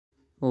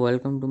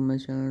Welcome to my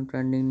channel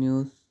Trending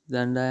News.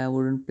 Zendaya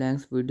wooden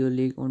planks video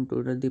leak on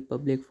Twitter. The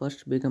public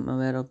first became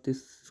aware of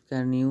this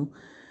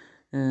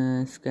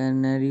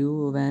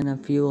scenario when a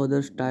few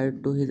others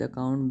tied to his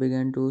account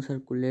began to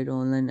circulate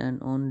online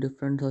and on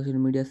different social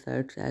media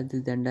sites. As the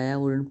Zendaya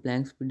wooden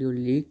planks video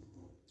leaked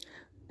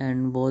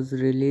and was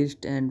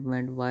released and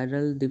went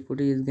viral, the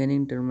footage is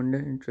gaining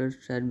tremendous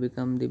interest and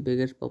become the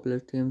biggest popular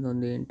themes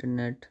on the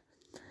internet.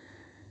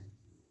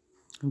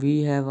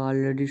 We have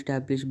already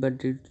established, but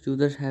the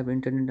users have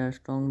internet a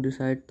strong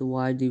desire to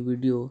watch the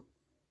video.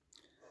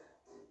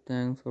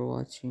 Thanks for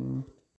watching.